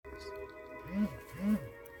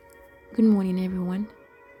Good morning, everyone.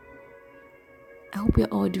 I hope you're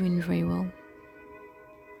all doing very well.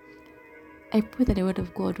 I pray that the word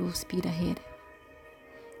of God will speed ahead,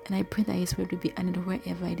 and I pray that His word will be honored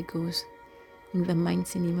wherever it goes. In the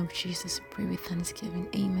mighty name of Jesus, pray with thanksgiving.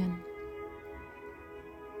 Amen.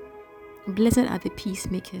 Blessed are the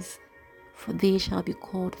peacemakers, for they shall be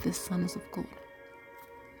called the sons of God.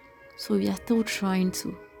 So we are still trying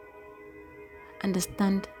to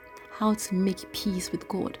understand how to make peace with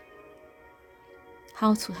God,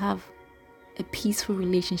 how to have a peaceful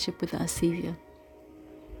relationship with our Savior.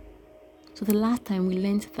 So the last time we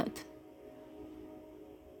learned that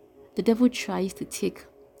the devil tries to take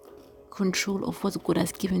control of what God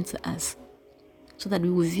has given to us so that we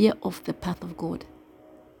will veer off the path of God.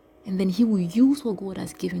 And then he will use what God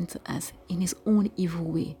has given to us in his own evil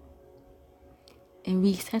way. And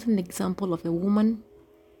we set an example of a woman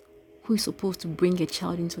who is supposed to bring a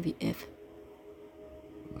child into the earth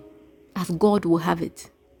as God will have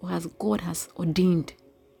it, or as God has ordained.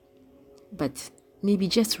 But maybe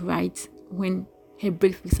just right when her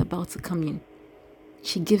breakthrough is about to come in,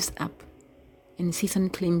 she gives up and Satan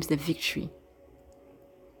claims the victory.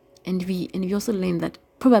 And we also learned that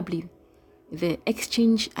probably the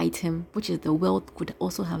exchange item, which is the wealth, could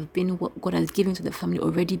also have been what God has given to the family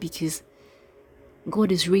already, because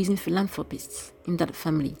God is raising philanthropists in that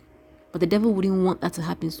family. But the devil wouldn't want that to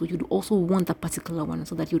happen, so you'd also want that particular one,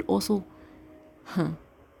 so that you'd also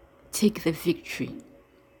take the victory.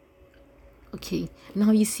 Okay,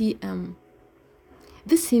 now you see,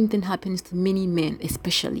 this same thing happens to many men,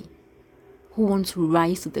 especially who want to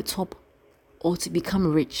rise to the top or to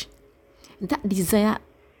become rich. That desire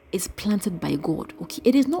is planted by God. Okay,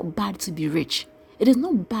 it is not bad to be rich. It is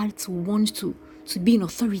not bad to want to be in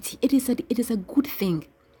authority. It is a good thing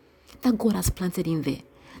that God has planted in there.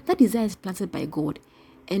 That desire is planted by God.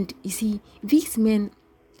 And you see, these men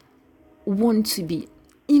want to be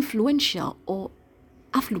influential or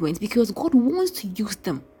affluent because God wants to use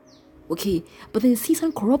them. Okay, but then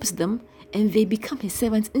Satan corrupts them and they become his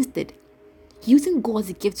servants instead, using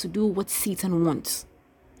God's gift to do what Satan wants.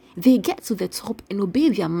 They get to the top and obey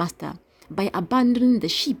their master by abandoning the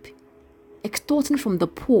sheep, extorting from the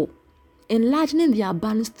poor, enlarging their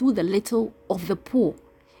abundance through the little of the poor,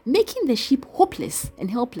 making the sheep hopeless and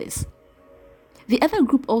helpless. The other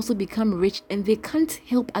group also become rich and they can't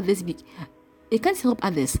help others.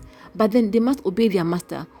 But then they must obey their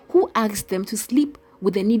master, who asks them to sleep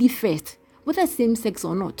with the needy first, whether same sex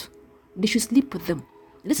or not. They should sleep with them.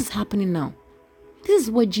 This is happening now. This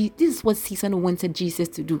is what Satan wanted Jesus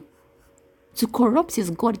to do, to corrupt his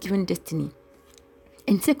God-given destiny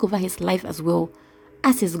and take over his life as well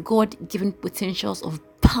as his God-given potentials of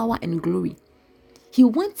power and glory. He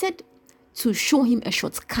wanted to show him a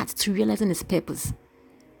shortcut to realizing his purpose.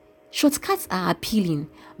 Shortcuts are appealing,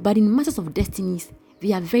 but in matters of destinies,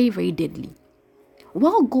 they are very, very deadly.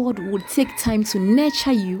 While God would take time to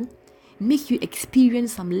nurture you, make you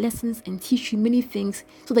experience some lessons and teach you many things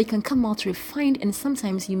so that you can come out refined, and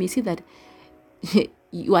sometimes you may say that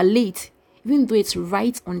you are late, even though it's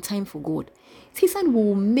right on time for God. Satan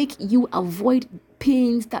will make you avoid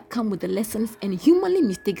pains that come with the lessons and humanly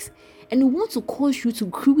mistakes, and want to cause you to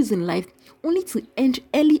cruise in life only to end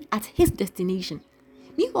early at his destination.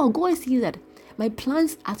 Meanwhile, God sees that my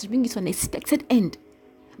plans are to bring you to an expected end,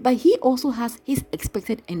 but he also has his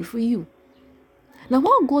expected end for you. Now,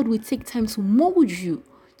 while God will take time to mold you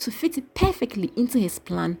to fit it perfectly into his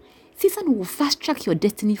plan, Satan will fast track your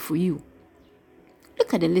destiny for you.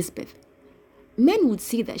 Look at Elizabeth. Men would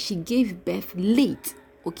say that she gave birth late,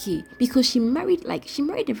 okay, because she married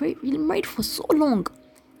for so long.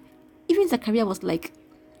 Even Zachariah was like,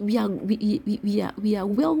 we are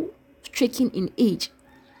well stricken in age.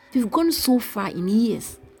 We've gone so far in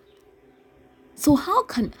years. So how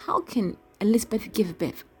can Elizabeth give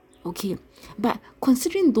birth? Okay, but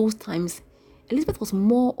considering those times, Elizabeth was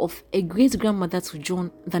more of a great-grandmother to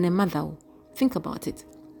John than a mother. Think about it.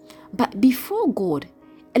 But before God,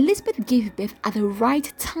 Elizabeth gave birth at the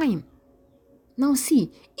right time. Now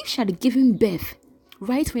see, if she had given birth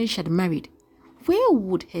right when she had married, where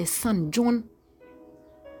would her son John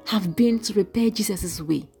have been to prepare Jesus'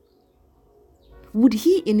 way? Would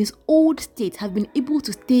he in his old state have been able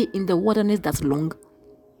to stay in the wilderness that long,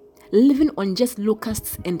 living on just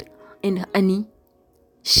locusts and honey,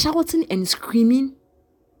 shouting and screaming,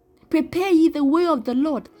 "Prepare ye the way of the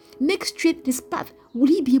Lord, make straight his path"? Would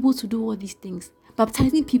he be able to do all these things?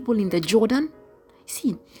 Baptizing people in the Jordan?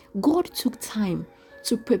 See, God took time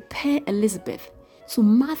to prepare Elizabeth to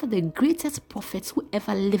mother the greatest prophets who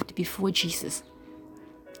ever lived before Jesus.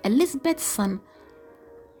 Elizabeth's son,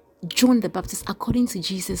 John the Baptist, according to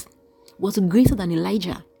Jesus, was greater than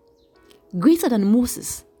Elijah. greater than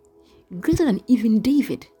Moses, greater than even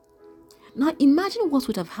David. Now imagine what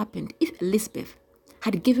would have happened if Elizabeth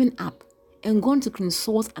had given up and gone to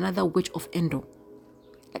consult another witch of Endor.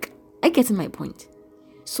 Like, I get my point.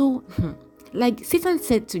 So, like Satan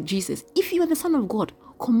said to Jesus, if you are the Son of God,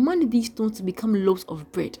 command these stones to become loaves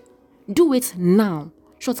of bread. Do it now.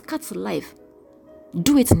 Shortcut to life.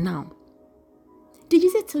 Do it now. Did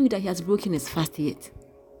Jesus tell you that he has broken his fast yet?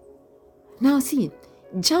 Now see,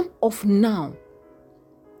 jump off now.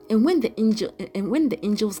 And when the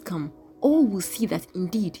angels come, all will see that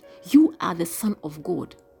indeed you are the Son of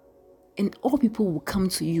God. And all people will come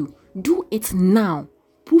to you. Do it now.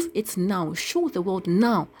 Prove it now. Show the world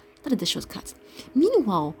now. That is the shortcut.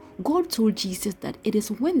 Meanwhile, God told Jesus that it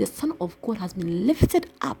is when the Son of God has been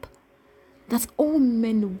lifted up that all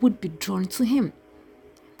men would be drawn to him,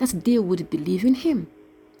 that they would believe in him.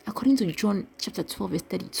 According to John chapter 12 verse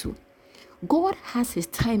 32, God has his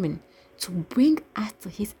timing to bring us to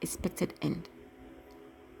his expected end.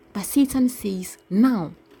 But Satan says,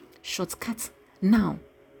 now, shortcut, now.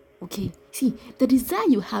 Okay, see, the desire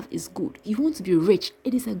you have is good. You want to be rich,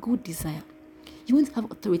 it is a good desire. You want to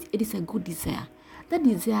have authority, it is a good desire. That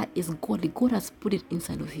desire is godly. God has put it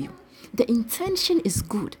inside of you. The intention is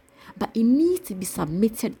good, but it needs to be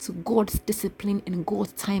submitted to God's discipline and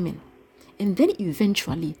God's timing. And then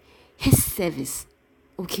eventually, his service.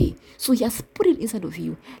 Okay, so he has put it inside of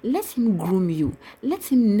you. Let him groom you.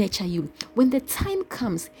 Let him nurture you. When the time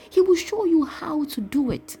comes, he will show you how to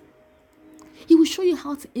do it. He will show you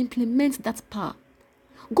how to implement that power.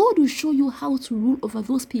 God will show you how to rule over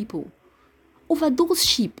those people, over those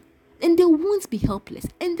sheep, and they won't be helpless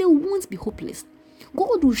and they won't be hopeless.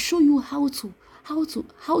 God will show you how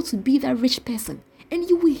to be that rich person, and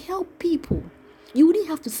you will help people. You wouldn't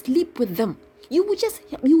have to sleep with them. You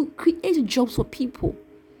will create jobs for people.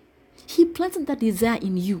 He planted that desire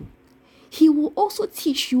in you. He will also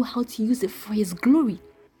teach you how to use it for his glory.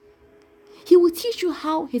 He will teach you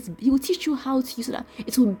how to use it that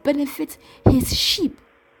it will benefit his sheep.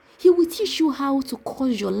 He will teach you how to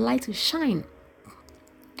cause your light to shine,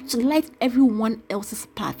 to light everyone else's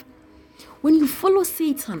path. When you follow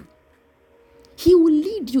Satan, he will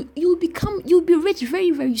lead you. You'll be rich very,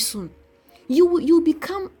 very soon. You'll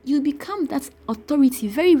become that authority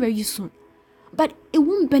very, very soon. But it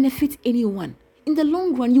won't benefit anyone. In the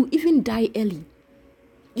long run, you even die early.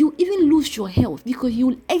 You even lose your health because you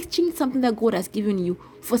will exchange something that God has given you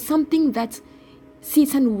for something that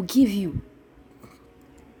Satan will give you.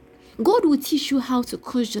 God will teach you how to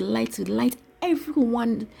cause your light to light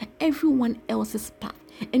everyone else's path,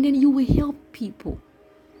 and then you will help people.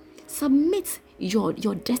 Submit your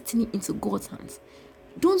destiny into God's hands.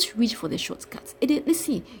 Don't reach for the shortcuts.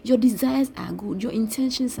 Listen, your desires are good, your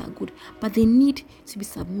intentions are good, but they need to be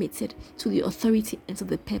submitted to the authority and to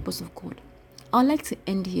the purpose of God. I'd like to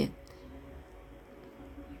end here.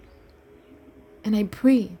 And I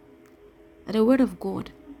pray that the word of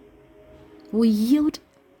God will yield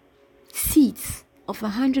seeds of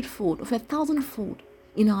 100-fold, of 1,000-fold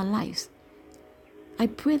in our lives. I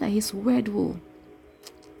pray that his word will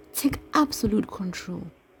take absolute control.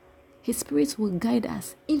 His spirit will guide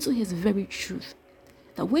us into his very truth.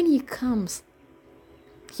 That when he comes,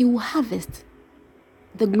 he will harvest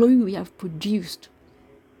the glory we have produced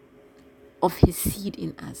of his seed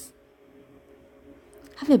in us.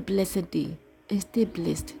 Have a blessed day and stay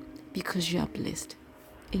blessed because you are blessed.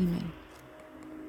 Amen.